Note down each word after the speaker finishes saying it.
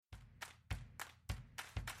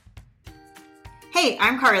Hey,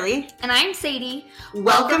 I'm Carly. And I'm Sadie.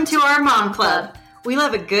 Welcome to our Mom Club. We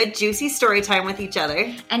love a good, juicy story time with each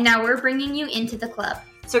other. And now we're bringing you into the club.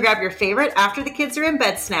 So grab your favorite after the kids are in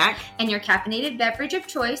bed snack. And your caffeinated beverage of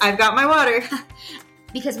choice. I've got my water.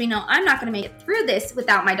 Because we know I'm not going to make it through this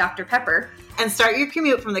without my Dr. Pepper. And start your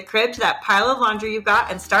commute from the crib to that pile of laundry you've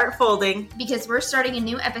got and start folding. Because we're starting a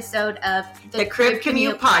new episode of the Crib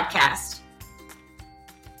Commute Podcast.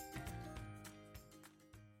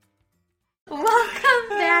 Welcome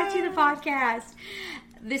back to the podcast.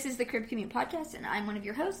 This is the Crib Commute Podcast, and I'm one of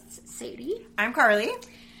your hosts, Sadie. I'm Carly.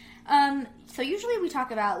 So usually we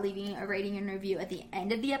talk about leaving a rating and review at the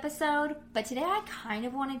end of the episode, but today I kind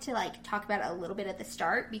of wanted to talk about it a little bit at the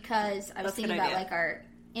start because I was thinking about our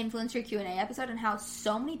influencer Q&A episode and how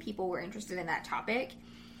so many people were interested in that topic.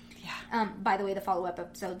 Yeah. By the way, the follow-up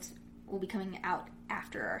episodes will be coming out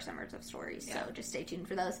after our Summers of Stories, so just stay tuned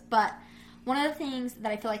for those. But one of the things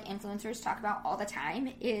that I feel like influencers talk about all the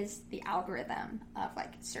time is the algorithm of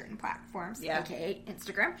certain platforms, aka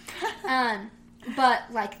Instagram. But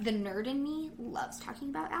the nerd in me loves talking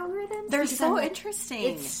about algorithms. They're so interesting.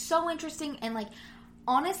 It's so interesting, and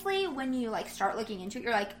honestly, when you start looking into it,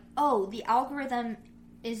 you're like, oh, the algorithm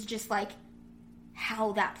is just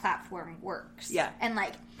how that platform works. Yeah. And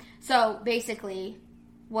so basically,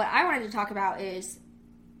 what I wanted to talk about is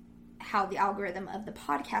how the algorithm of the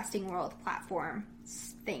podcasting world platform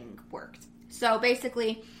thing works. So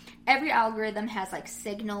basically, every algorithm has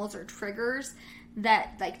signals or triggers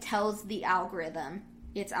that tells the algorithm,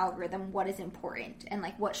 its algorithm, what is important and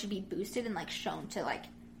what should be boosted and shown to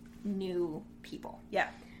new people. Yeah.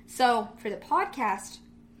 So for the podcast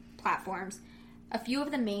platforms, a few of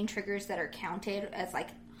the main triggers that are counted as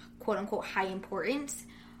quote unquote high importance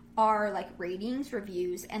are ratings,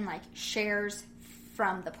 reviews, and shares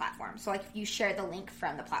from the platform. So if you share the link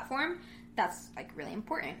from the platform, that's really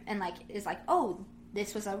important and is oh,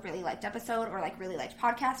 this was a really liked episode or really liked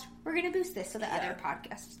podcast, we're going to boost this so that other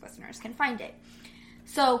podcast listeners can find it.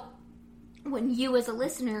 So when you as a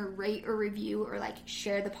listener rate or review or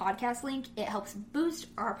share the podcast link, it helps boost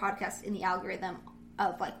our podcast in the algorithm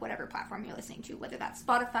of whatever platform you're listening to, whether that's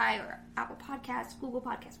Spotify or Apple Podcasts, Google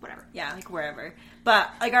Podcasts, whatever. Yeah, wherever.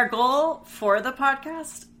 But our goal for the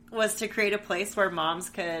podcast was to create a place where moms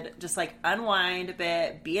could just unwind a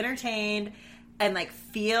bit, be entertained, and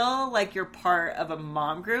feel like you're part of a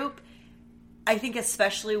mom group. I think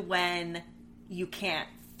especially when you can't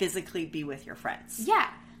physically be with your friends. Yeah.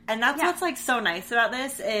 And that's what's so nice about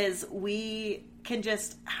this is we can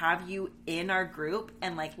just have you in our group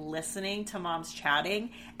and listening to moms chatting,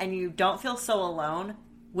 and you don't feel so alone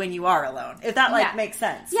when you are alone. If that makes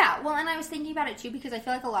sense. Yeah. Well, and I was thinking about it too because I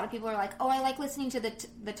feel a lot of people are oh, I like listening to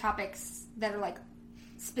the topics that are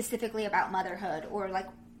specifically about motherhood or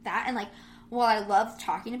that, and well, I love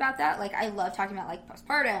talking about that. I love talking about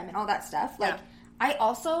postpartum and all that stuff. I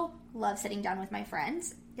also love sitting down with my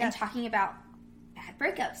friends and talking about bad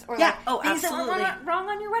breakups or things that were wrong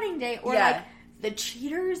on your wedding day or the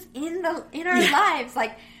cheaters in our lives.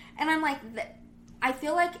 And I'm I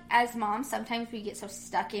feel as moms, sometimes we get so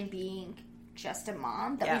stuck in being just a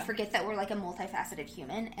mom that we forget that we're a multifaceted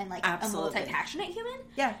human and a multi-passionate human.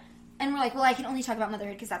 Yeah. And we're well, I can only talk about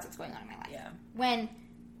motherhood because that's what's going on in my life. Yeah. When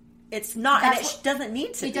it's not, and it doesn't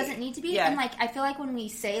need to be. It doesn't need to be. Yeah. And I feel when we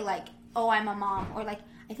say oh, I'm a mom, or I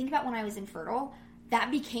think about when I was infertile,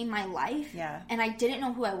 that became my life. Yeah. And I didn't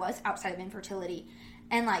know who I was outside of infertility.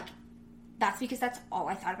 And that's because that's all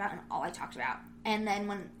I thought about and all I talked about. And then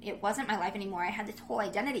when it wasn't my life anymore, I had this whole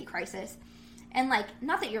identity crisis. And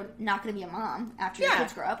not that you're not going to be a mom after your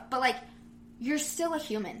kids grow up, but you're still a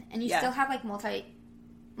human and you still have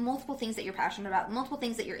multiple things that you're passionate about, multiple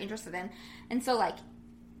things that you're interested in. And so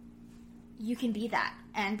you can be that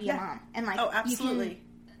and be a mom. And oh, absolutely. You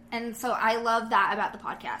can, and so I love that about the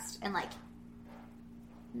podcast. And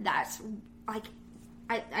that's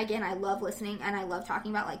I love listening and I love talking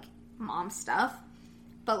about mom stuff.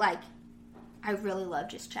 But I really love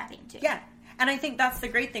just chatting too. Yeah. And I think that's the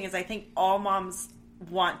great thing is I think all moms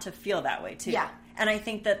want to feel that way too. Yeah. And I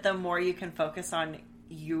think that the more you can focus on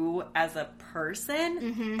you as a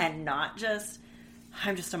person and not just,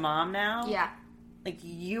 I'm just a mom now. Yeah.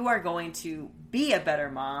 You are going to be a better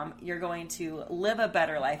mom. You're going to live a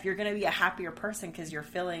better life. You're going to be a happier person because you're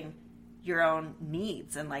filling your own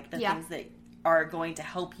needs and the things that are going to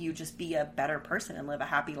help you just be a better person and live a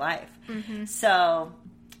happy life. Mm-hmm. So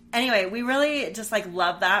anyway, we really just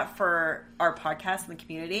love that for our podcast and the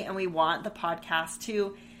community, and we want the podcast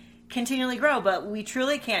to continually grow, but we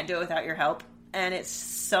truly can't do it without your help. And it's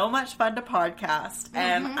so much fun to podcast.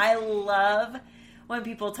 And I love when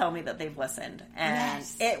people tell me that they've listened. And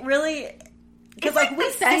it really, Because, like, we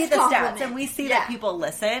see the stats and we see that people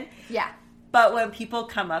listen. Yeah. But when people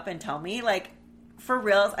come up and tell me, like, for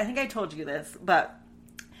reals, I think I told you this, but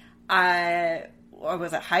I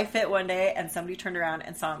was at High Fit one day and somebody turned around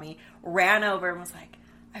and saw me, ran over and was like,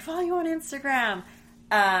 I follow you on Instagram.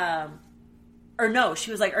 Or no, she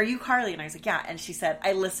was like, are you Carly? And I was like, yeah. And she said,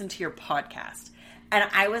 I listened to your podcast. And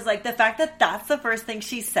I was like, the fact that that's the first thing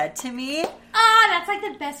she said to me. That's like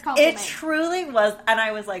the best compliment. It truly was. And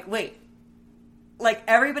I was like, wait. Like,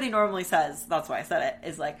 everybody normally says, that's why I said it,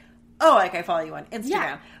 is like, oh, like, I follow you on Instagram.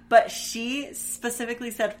 Yeah. But she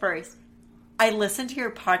specifically said first, I listen to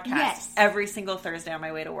your podcast every single Thursday on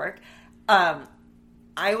my way to work.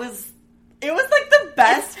 It was like the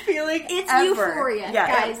best feeling it's ever. Euphoria, yeah,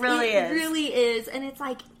 guys. It really is. It really is. And it's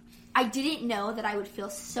like, I didn't know that I would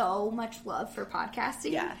feel so much love for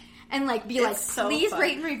podcasting. Yeah. And like be like, so please fun.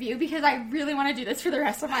 Rate and review because I really want to do this for the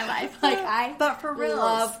rest of my life. Like I but for real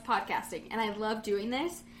love podcasting and I love doing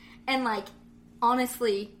this. And like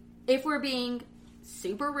honestly, if we're being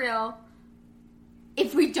super real,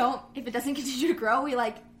 if it doesn't continue to grow, we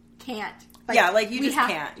like can't. Like, yeah, like you just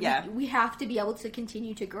can't. Yeah. We have to be able to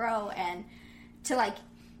continue to grow and to like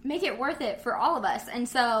make it worth it for all of us. And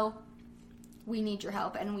so we need your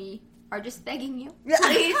help and we are just begging you.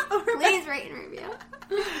 Please rate and review.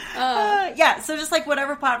 So just like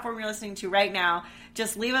whatever platform you're listening to right now,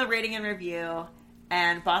 just leave a rating and review.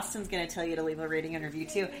 And Boston's going to tell you to leave a rating and review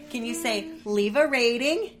too. Can you say, leave a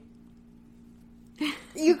rating?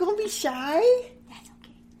 You going to be shy? That's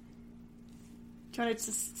okay. Do you want to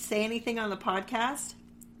just say anything on the podcast?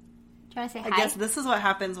 Do you want to say hi? I guess this is what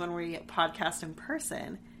happens when we podcast in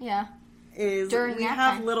person. Yeah. Is during we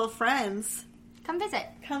have time. Little friends. Come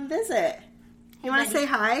visit. You want to say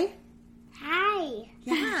hi? Hi.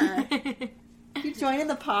 Yeah. You joining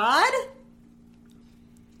the pod?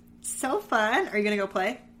 So fun. Are you going to go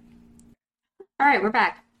play? All right, we're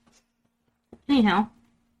back. Anyhow,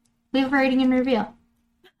 leave a rating and review.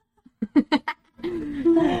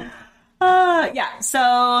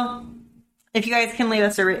 So if you guys can leave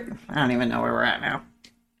us I don't even know where we're at now.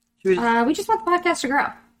 We just want the podcast to grow.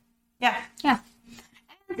 Yeah.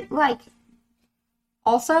 And, like,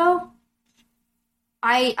 also,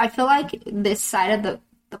 I feel like this side of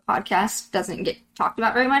the podcast doesn't get talked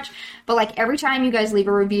about very much, but, like, every time you guys leave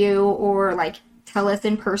a review or, like, tell us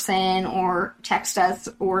in person or text us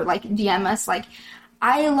or, like, DM us, like,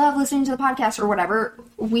 I love listening to the podcast or whatever,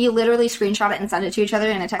 we literally screenshot it and send it to each other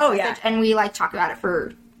in a text message, and we, like, talk about it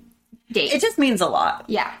for days. It just means a lot.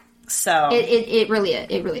 Yeah. So. It really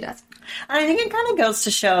does. And I think it kind of goes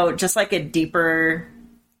to show just, like, a deeper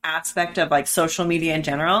aspect of, like, social media in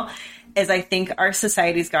general, is I think our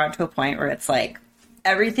society's gotten to a point where it's, like,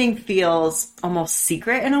 everything feels almost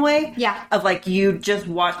secret in a way. Yeah. Of, like, you just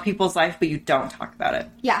watch people's life, but you don't talk about it.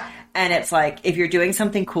 Yeah. And it's, like, if you're doing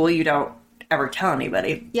something cool, you don't ever tell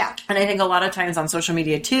anybody. Yeah. And I think a lot of times on social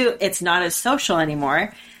media, too, it's not as social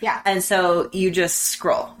anymore. Yeah. And so you just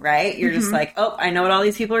scroll, right? You're just like, oh, I know what all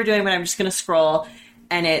these people are doing, but I'm just going to scroll.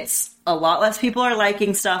 And it's a lot less people are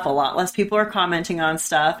liking stuff, a lot less people are commenting on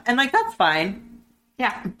stuff. And, like, that's fine.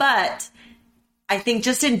 Yeah. But I think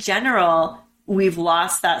just in general, we've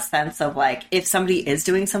lost that sense of, like, if somebody is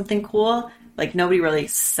doing something cool, like, nobody really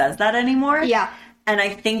says that anymore. Yeah. And I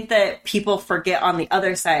think that people forget on the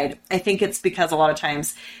other side. I think it's because a lot of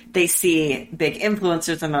times they see big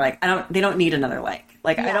influencers and they're like, they don't need another like.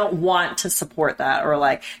 Like, I don't want to support that. Or,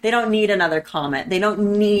 like, they don't need another comment. They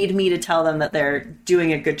don't need me to tell them that they're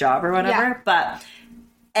doing a good job or whatever. Yeah. But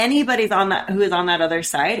anybody who is on that other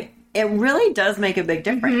side, it really does make a big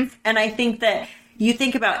difference. And I think that you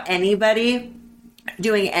think about anybody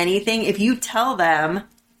doing anything, if you tell them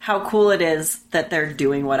how cool it is that they're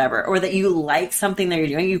doing whatever, or that you like something that you're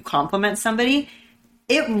doing, you compliment somebody,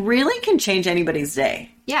 it really can change anybody's day.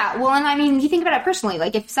 Yeah, well, and I mean, you think about it personally.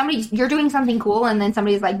 Like, if you're doing something cool, and then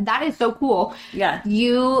somebody's like, that is so cool. Yeah.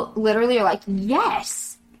 You literally are like,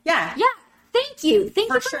 yes. Yeah. Yeah. Thank you.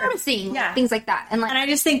 Thank you for noticing. Yeah. Things like that. And I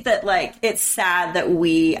just think that, like, it's sad that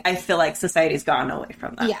I feel like society's gone away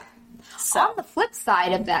from that. Yeah. So. On the flip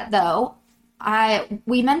side of that, though,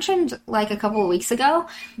 we mentioned, like, a couple of weeks ago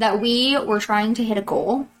that we were trying to hit a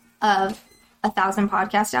goal of 1,000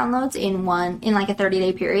 podcast downloads in like a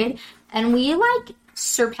 30-day period, and we, like,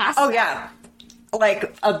 surpassed that. Yeah,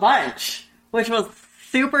 like a bunch, which was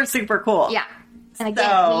super, super cool. Yeah. And again,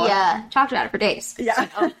 we talked about it for days. Yeah.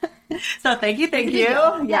 So thank you.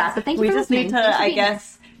 Yeah. So thank you. We just need to, I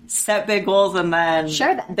guess, set big goals and then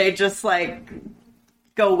share them. They just, like,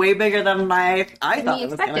 go way bigger than I thought it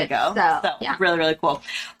was going to go. So yeah. Really, really cool.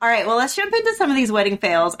 All right, well, let's jump into some of these wedding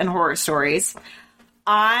fails and horror stories.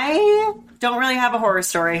 I don't really have a horror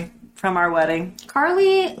story from our wedding?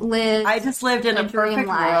 Carly lived. I just lived in a perfect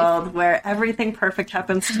world where everything perfect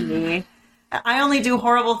happens to me. I only do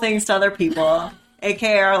horrible things to other people,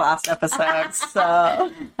 aka our last episode.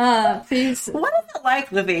 So, please. What is it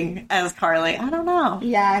like living as Carly? I don't know.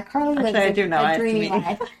 Yeah, Carly lives a dreamy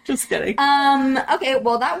life. Just kidding. Okay,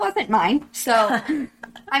 well, that wasn't mine. So,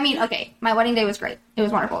 I mean, okay, my wedding day was great. It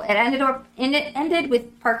was wonderful. It ended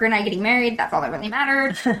with Parker and I getting married. That's all that really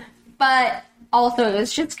mattered. But also, it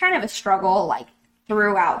was just kind of a struggle, like,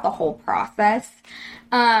 throughout the whole process.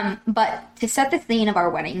 But to set the scene of our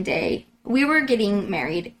wedding day, we were getting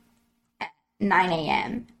married at 9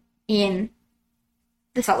 a.m. in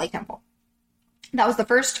the Salt Lake Temple. That was the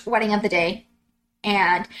first wedding of the day.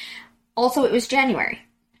 And also, it was January.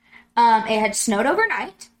 It had snowed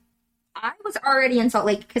overnight. I was already in Salt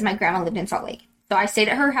Lake because my grandma lived in Salt Lake. So I stayed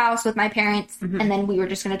at her house with my parents, and then we were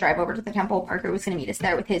just going to drive over to the temple. Parker was going to meet us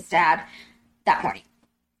there with his dad that morning.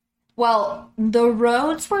 Well, the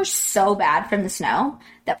roads were so bad from the snow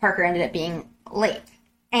that Parker ended up being late.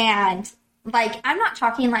 And, like, I'm not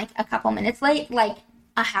talking, like, a couple minutes late, like,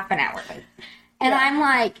 a half an hour late. And I'm,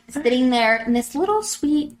 like, sitting there, and this little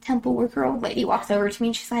sweet temple worker old lady walks over to me,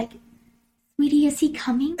 and she's like, "Sweetie, is he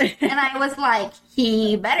coming?" And I was like,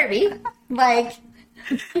 "He better be." Like...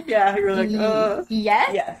 Yeah, you were like, yes.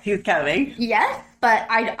 Yes, he's coming. Yes, but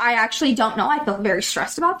I actually don't know. I feel very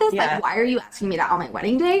stressed about this. Yeah. Like, why are you asking me that on my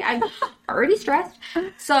wedding day? I'm already stressed.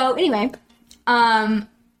 So, anyway,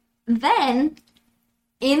 then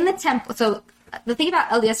in the temple, so the thing about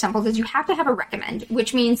LDS temples is you have to have a recommend,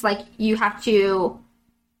 which means, like, you have to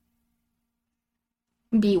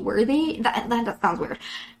be worthy. That sounds weird.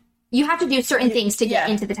 You have to do certain things to get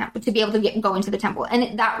into the temple, to be able to go into the temple.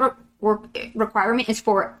 And that requirement is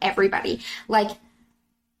for everybody. Like,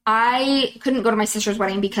 I couldn't go to my sister's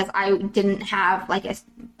wedding because I didn't have, like,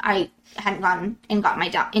 I hadn't gone and got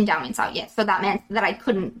my endowments out yet. So that meant that I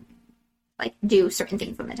couldn't, like, do certain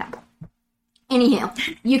things in the temple.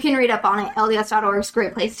 Anywho, you can read up on it. LDS.org is a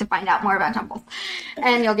great place to find out more about temples.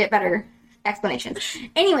 And you'll get better explanations.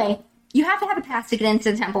 Anyway, you have to have a pass to get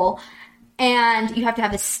into the temple. And you have to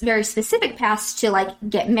have a very specific pass to, like,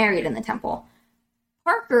 get married in the temple.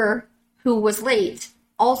 Parker, who was late,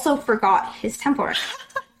 also forgot his temple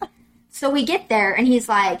recommend. So we get there, and he's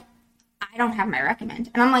like, "I don't have my recommend."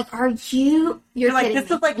 And I'm like, You're like, this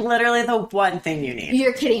is, like, literally the one thing you need.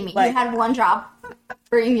 You're kidding me. Like, you had one job.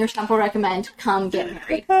 Bring your temple recommend. Come get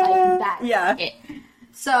married. Like, that's it.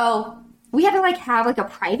 So we had to, like, have, like, a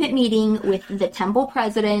private meeting with the temple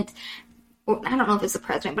president. I don't know if it was the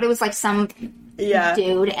president, but it was, like, some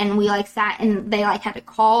dude. And we, like, sat, and they, like, had to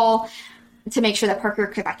call to make sure that Parker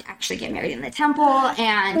could, like, actually get married in the temple.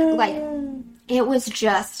 And, like, it was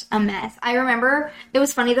just a mess. I remember, it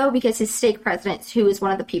was funny, though, because his stake president, who is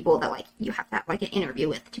one of the people that, like, you have to have, like, an interview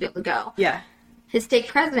with to be able to go. Yeah. His stake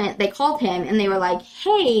president, they called him, and they were like,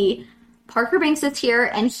 "Hey, Parker Banks is here,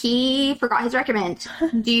 and he forgot his recommend.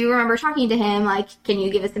 Do you remember talking to him? Like, can you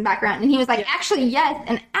give us some background?" And he was like, "Actually, yes.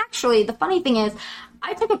 And actually, the funny thing is,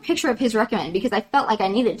 I took a picture of his recommend because I felt like I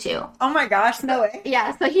needed to." Oh my gosh, no way.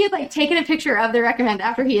 Yeah, so he had, like, taken a picture of the recommend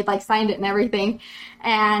after he had, like, signed it and everything,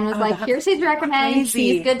 and was like, "Here's his recommend.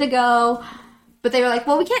 Crazy. He's good to go." But they were like,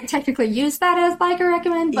 "Well, we can't technically use that as, like, a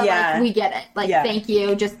recommend, but, like, we get it. Like, thank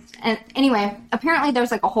you." And anyway, apparently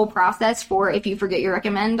there's, like, a whole process for if you forget your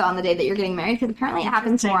recommend on the day that you're getting married, because apparently it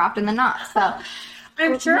happens more often than not. So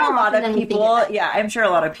I'm sure a lot of people, I'm sure a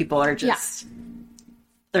lot of people are just,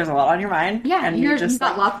 there's a lot on your mind. Yeah, and you've just,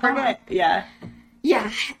 got lots going on. Yeah.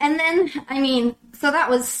 Yeah, and then, I mean, so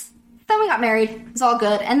then we got married. It was all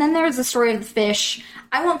good. And then there was the story of the fish.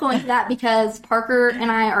 I won't go into that because Parker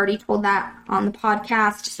and I already told that on the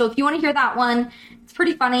podcast. So if you want to hear that one, it's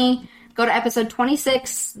pretty funny. Go to episode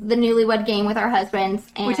 26, The Newlywed Game with Our Husbands.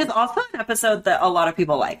 Which is also an episode that a lot of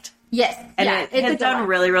people liked. Yes. And it has done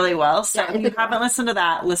really, really well. So if you haven't listened to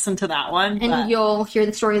that, listen to that one. And you'll hear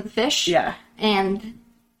the story of the fish. Yeah. And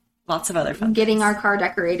lots of other fun getting our car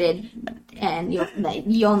decorated. And you'll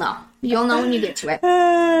know. You'll know when you get to it.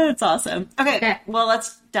 It's awesome. Okay, well,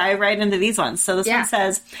 let's dive right into these ones. So this one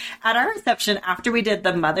says, "At our reception, after we did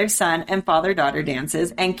the mother-son and father-daughter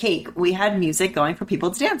dances and cake, we had music going for people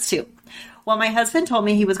to dance to. Well, my husband told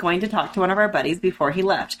me he was going to talk to one of our buddies before he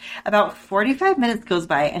left. About 45 minutes goes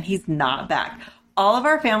by and he's not back. All of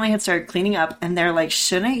our family had started cleaning up and they're like,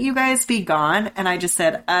 'Shouldn't you guys be gone?' And I just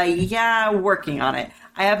said, yeah, working on it.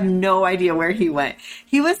 I have no idea where he went.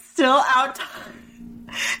 He was still out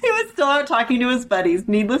talking to his buddies.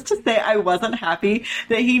 Needless to say, I wasn't happy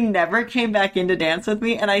that he never came back in to dance with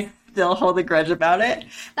me, and I still hold a grudge about it."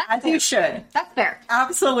 As you should. That's fair.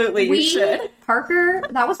 Absolutely, you should. Parker,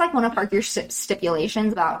 that was, like, one of Parker's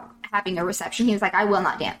stipulations about having a reception, he was like, I will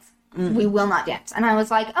not dance. We will not dance. And I was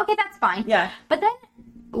like, okay, that's fine. Yeah. But then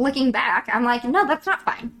looking back, I'm like, no, that's not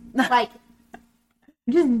fine. Like,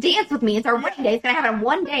 just dance with me. It's our wedding day. It's going to happen in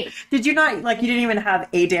one day. Did you not, like, you didn't even have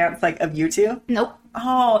a dance, like, of you two? Nope.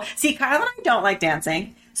 Oh, see, Kyle and I don't like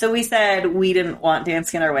dancing. So we said we didn't want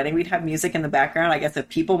dancing at our wedding. We'd have music in the background. I guess if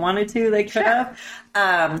people wanted to, they could have.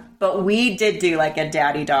 But we did do, like, a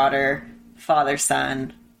daddy-daughter,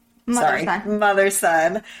 father-son.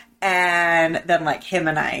 Mother-son. And then, like, him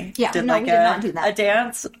and I did, like, we did not do that. A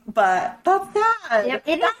dance. But that's sad. Yep,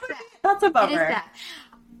 it is sad. That's a bummer. It is sad.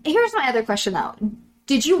 Here's my other question, though.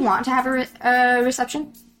 Did you want to have a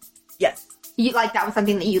reception? Yes. You like that was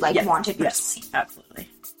something that you like wanted personally? Yes, absolutely.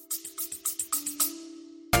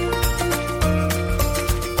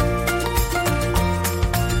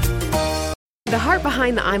 The heart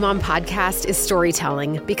behind the iMom podcast is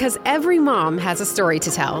storytelling, because every mom has a story to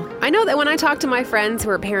tell. I know that when I talk to my friends who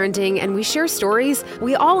are parenting and we share stories,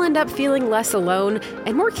 we all end up feeling less alone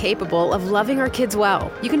and more capable of loving our kids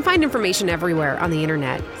well. You can find information everywhere on the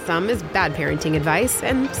internet. Some is bad parenting advice,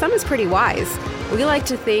 and some is pretty wise. We like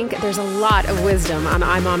to think there's a lot of wisdom on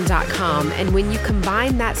imom.com, and when you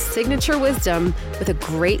combine that signature wisdom with a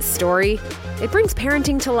great story, it brings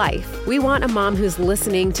parenting to life. We want a mom who's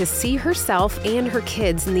listening to see herself and her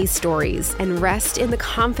kids in these stories and rest in the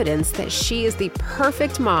confidence that she is the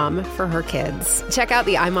perfect mom for her kids. Check out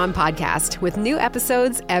the iMom podcast with new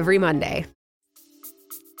episodes every Monday.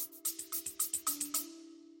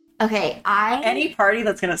 Okay, Any party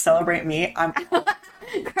that's going to celebrate me, I'm...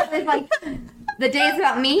 It's like, the day is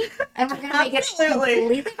about me, and we're going to make it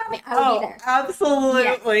completely about me. I'll be there.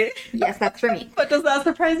 Absolutely. Yes, that's for me. But does that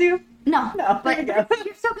surprise you? No, but you're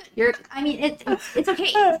so good. It's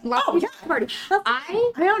okay. Lots of party.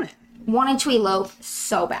 I own it. Wanted to elope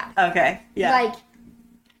so bad. Okay, yeah. Like,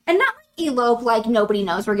 and not like elope like nobody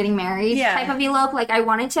knows we're getting married type of elope. Like, I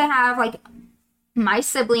wanted to have like my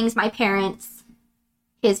siblings, my parents,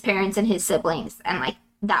 his parents, and his siblings, and like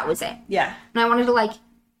that was it. Yeah. And I wanted to like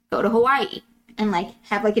go to Hawaii and like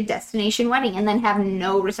have like a destination wedding and then have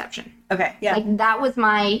no reception. Okay, yeah. Like that was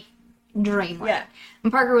my dream wedding. Yeah.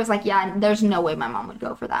 And Parker was like, yeah, there's no way my mom would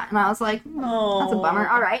go for that. And I was like, that's a bummer.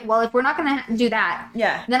 All right, well, if we're not going to do that,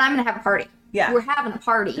 then I'm going to have a party. Yeah. We're having a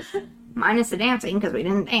party, minus the dancing because we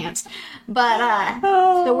didn't dance. But,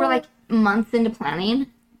 so we're like months into planning.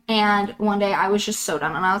 And one day I was just so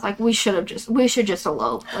done. And I was like, we should just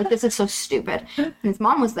elope. Like, this is so stupid. And his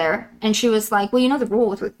mom was there. And she was like, well, you know the rule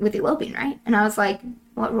with eloping, right? And I was like,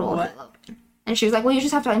 what rule with eloping? And she was like, well, you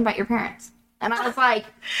just have to invite your parents. And I was like,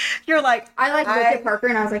 you're like, I like looked at Parker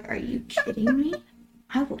and I was like, are you kidding me?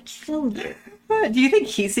 I will kill you. Do you think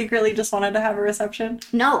he secretly just wanted to have a reception?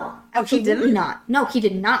 No. Absolutely not. No, he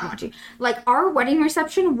did not want to. Like, our wedding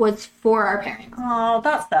reception was for our parents. Oh,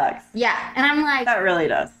 that sucks. Yeah. And I'm like, that really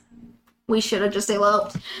does. We should have just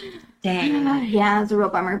eloped. Dang. Yeah, it's a real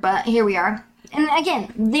bummer, but here we are. And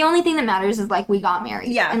again, the only thing that matters is like we got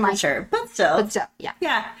married. Yeah, and, like, for sure. But still, yeah.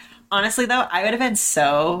 Yeah. Honestly, though, I would have been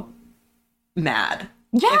so mad.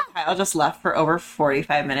 Yeah. If Kyle just left for over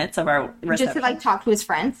 45 minutes of our reception. Just to like talk to his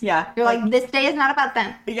friends. Yeah. You're like, this day is not about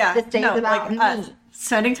them. Yeah. This day is about me. Us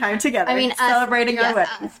spending time together. I mean, celebrating our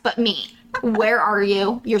wedding. Us, but me. Where are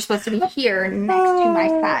you? You're supposed to be here next to my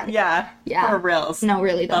side. Yeah. Yeah. For reals. No,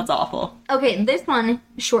 really though. That's awful. Okay, this one,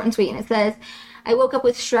 short and sweet, and it says, I woke up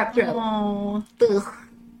with strep throat. Oh. Ugh.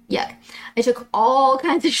 Yuck. I took all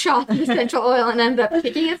kinds of shots of essential oil and ended up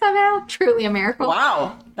kicking it somehow. Truly a miracle.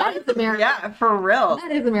 Wow. That is a miracle. Yeah, for real.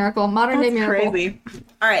 That is a miracle. Modern day miracle. Crazy.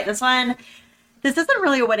 All right, this one. This isn't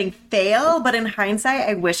really a wedding fail, but in hindsight,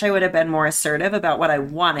 I wish I would have been more assertive about what I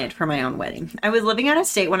wanted for my own wedding. I was living out of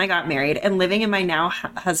state when I got married and living in my now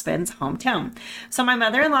husband's hometown. So my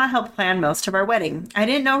mother-in-law helped plan most of our wedding. I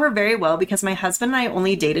didn't know her very well because my husband and I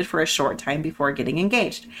only dated for a short time before getting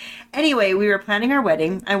engaged. Anyway, we were planning our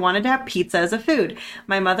wedding. I wanted to have pizza as a food.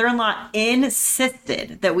 My mother-in-law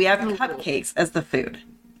insisted that we have cupcakes as the food.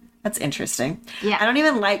 That's interesting. Yeah. I don't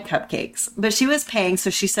even like cupcakes, but she was paying,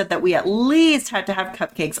 so she said that we at least had to have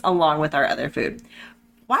cupcakes along with our other food.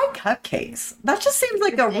 Why cupcakes? That just seems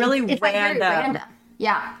like a really it's random. Like very random.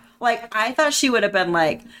 Yeah. Like, I thought she would have been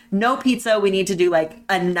like, no pizza, we need to do like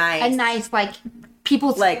a nice like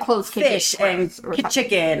people's like close fish and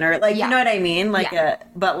chicken or like, you know what I mean? Like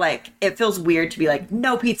but like it feels weird to be like,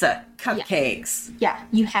 no pizza, cupcakes. Yeah,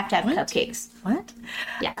 you have to have cupcakes. What?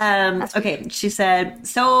 Yeah. Okay, she said,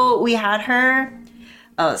 so we had her.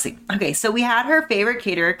 Oh, let's see. Okay, so we had her favorite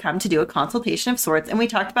caterer come to do a consultation of sorts, and we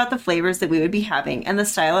talked about the flavors that we would be having and the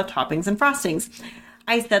style of toppings and frostings.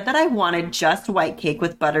 I said that I wanted just white cake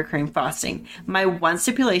with buttercream frosting. My one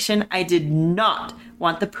stipulation, I did not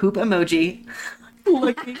want the poop emoji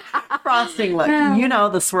looking frosting look. You know,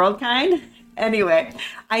 the swirled kind. Anyway,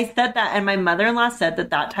 I said that, and my mother-in-law said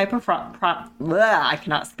that type of I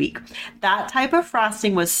cannot speak. That type of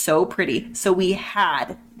frosting was so pretty, so we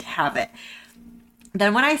had to have it.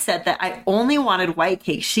 Then when I said that I only wanted white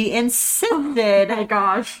cake, she insisted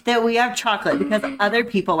that we have chocolate because other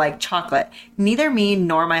people like chocolate. Neither me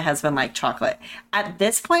nor my husband like chocolate. At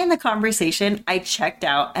this point in the conversation, I checked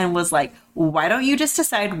out and was like, why don't you just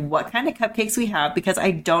decide what kind of cupcakes we have, because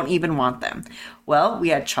I don't even want them. Well, we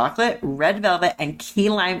had chocolate, red velvet, and key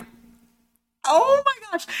lime. Oh my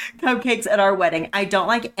gosh, cupcakes at our wedding. I don't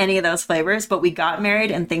like any of those flavors, but we got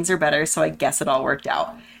married and things are better, so I guess it all worked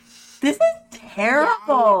out. This is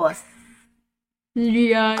terrible.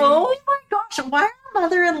 Yeah. Oh my gosh. Why are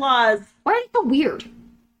mother-in-laws? Why are they so weird?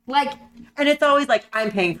 Like, and it's always like, I'm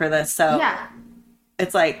paying for this. So yeah.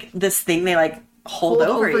 It's like this thing they like hold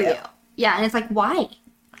over you. Yeah. And it's like, why?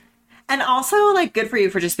 And also like, good for you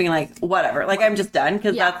for just being like, whatever. Like, I'm just done.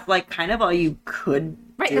 Cause that's like kind of all you could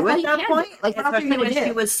do at that point. Like, especially when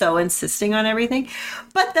she was so insisting on everything.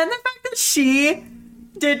 But then the fact that she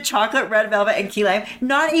did chocolate, red velvet, and key lime,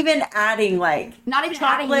 not even adding adding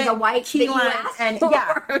the white key lime and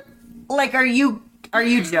like, are you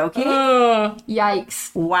joking?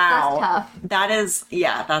 Yikes! Wow, that's tough. That is,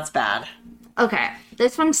 that's bad. Okay,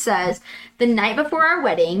 this one says the night before our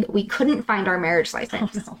wedding, we couldn't find our marriage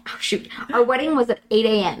license. Oh shoot! Our wedding was at 8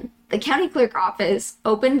 a.m. The county clerk office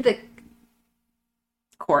opened the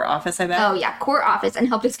court office, I bet. Oh yeah, court office, and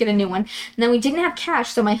helped us get a new one. And then we didn't have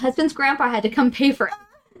cash, so my husband's grandpa had to come pay for it.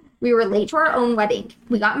 We were late to our own wedding.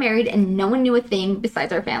 We got married and no one knew a thing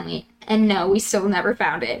besides our family. And no, we still never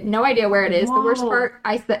found it. No idea where it is. Whoa. The worst part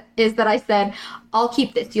is that I said, I'll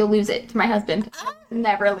keep this. You'll lose it, to my husband.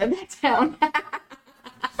 Never live that down.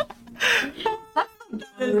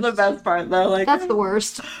 This is the best part, though. Like, that's the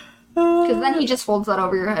worst. Because then he just folds that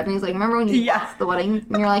over your head and he's like, remember when you lost the wedding?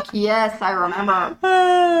 And you're like, yes, I remember.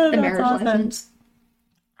 The marriage license.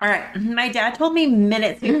 All right. My dad told me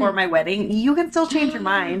minutes before my wedding, you can still change your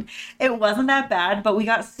mind. It wasn't that bad, but we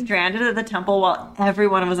got stranded at the temple while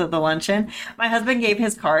everyone was at the luncheon. My husband gave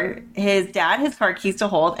his car keys to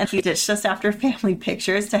hold, and he ditched us after family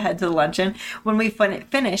pictures to head to the luncheon. When we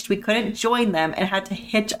finished, we couldn't join them and had to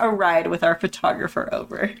hitch a ride with our photographer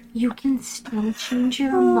over. You can still change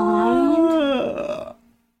your mind?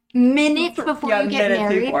 Minutes before you get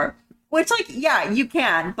married? Before. Which, like, yeah, you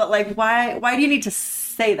can, but, like, why do you need to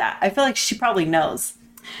say that? I feel like she probably knows.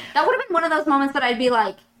 That would have been one of those moments that I'd be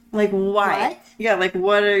like, why? What? Yeah, like,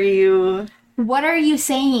 what are you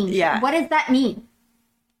saying? Yeah. What does that mean?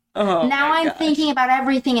 Oh, now I'm thinking about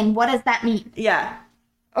everything, and what does that mean? Yeah.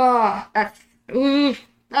 Oh, that's...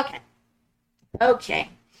 Okay.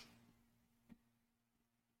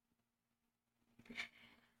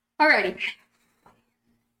 Alrighty.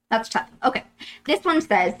 That's tough. Okay. This one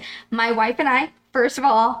says, my wife and I, first of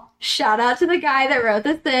all, shout out to the guy that wrote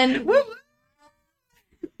this in.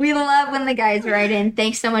 We love when the guys write in.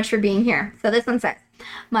 Thanks so much for being here. So this one says,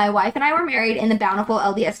 my wife and I were married in the Bountiful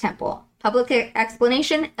LDS Temple. Public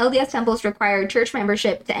explanation, LDS temples require church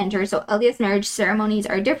membership to enter, so LDS marriage ceremonies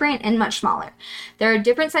are different and much smaller. There are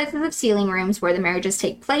different sizes of sealing rooms where the marriages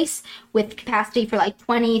take place, with capacity for like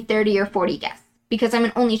 20, 30, or 40 guests. Because I'm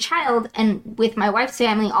an only child, and with my wife's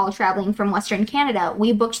family all traveling from Western Canada,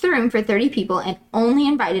 we booked the room for 30 people and only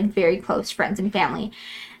invited very close friends and family,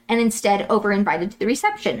 and instead over-invited to the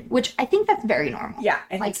reception, which I think that's very normal. Yeah,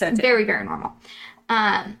 I think so too. Very, very normal.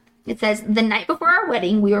 It says, the night before our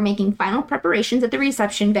wedding, we were making final preparations at the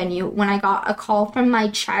reception venue when I got a call from my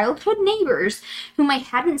childhood neighbors, whom I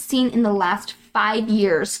hadn't seen in the last 5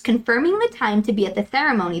 years, confirming the time to be at the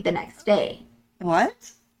ceremony the next day. What?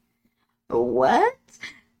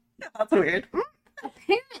 That's weird.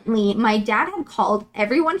 Apparently, my dad had called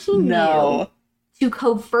everyone he knew to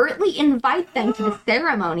covertly invite them to the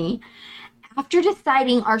ceremony after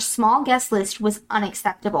deciding our small guest list was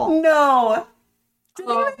unacceptable. No.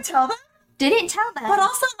 Didn't you tell them? Didn't tell them. But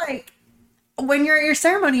also, like, when you're at your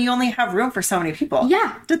ceremony, you only have room for so many people.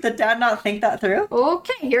 Yeah. Did the dad not think that through?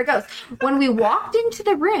 Okay, here it goes. When we walked into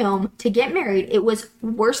the room to get married, it was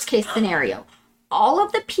worst case scenario. All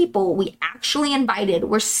of the people we actually invited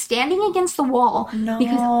were standing against the wall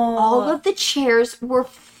because all of the chairs were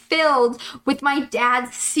filled with my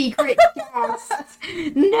dad's secret guests.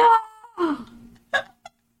 No! I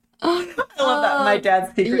love that. My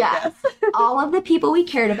dad's secret guest. all of the people we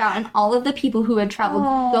cared about and all of the people who had traveled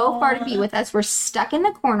so far to be with us were stuck in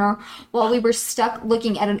the corner while we were stuck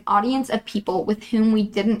looking at an audience of people with whom we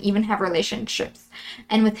didn't even have relationships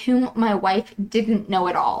and with whom my wife didn't know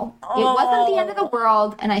at all. It wasn't the end of the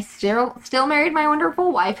world, and I still married my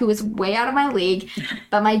wonderful wife who was way out of my league,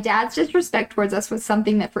 but my dad's disrespect towards us was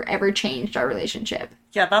something that forever changed our relationship.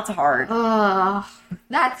 Yeah, that's hard. Oh,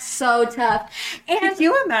 that's so tough. And can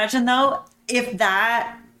you imagine, though, if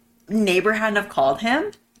that neighbor hadn't have called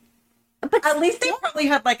him? But at least they probably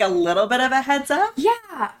had, like, a little bit of a heads up.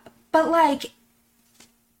 Yeah, but, like,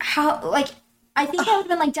 how, like, I think I would have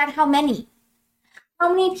been like, Dad, how many? How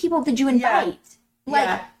many people did you invite? Yeah.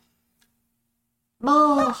 Like,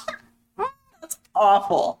 oh. That's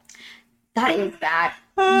awful. That is bad.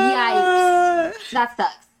 Yikes. That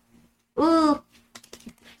sucks. Ooh.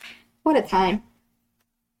 What a time.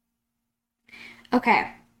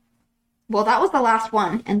 Okay. Well, that was the last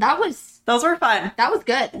one, and those were fun. That was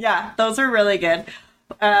good. Yeah, those were really good.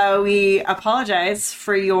 We apologize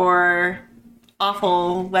for your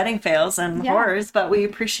awful wedding fails and horrors, but we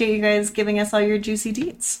appreciate you guys giving us all your juicy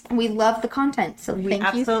deets. We love the content, so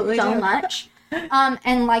thank you so much.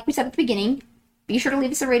 And like we said at the beginning, be sure to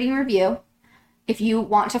leave us a rating and review. If you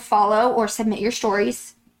want to follow or submit your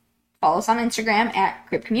stories, follow us on Instagram at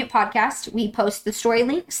Crib Commute Podcast. We post the story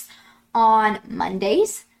links on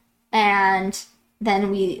Mondays, and then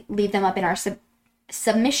we leave them up in our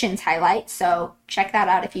submissions highlight. So check that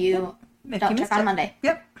out if you don't check on Monday.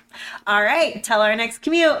 Yep. All right. Till our next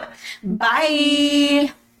commute.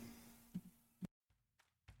 Bye.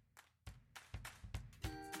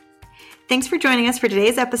 Thanks for joining us for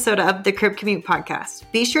today's episode of the Crib Commute Podcast.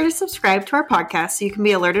 Be sure to subscribe to our podcast so you can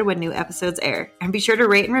be alerted when new episodes air. And be sure to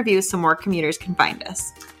rate and review so more commuters can find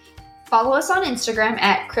us. Follow us on Instagram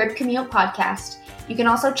at Crib Commute Podcast. You can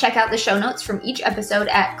also check out the show notes from each episode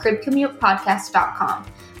at cribcommutepodcast.com.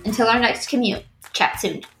 Until our next commute, chat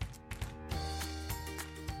soon.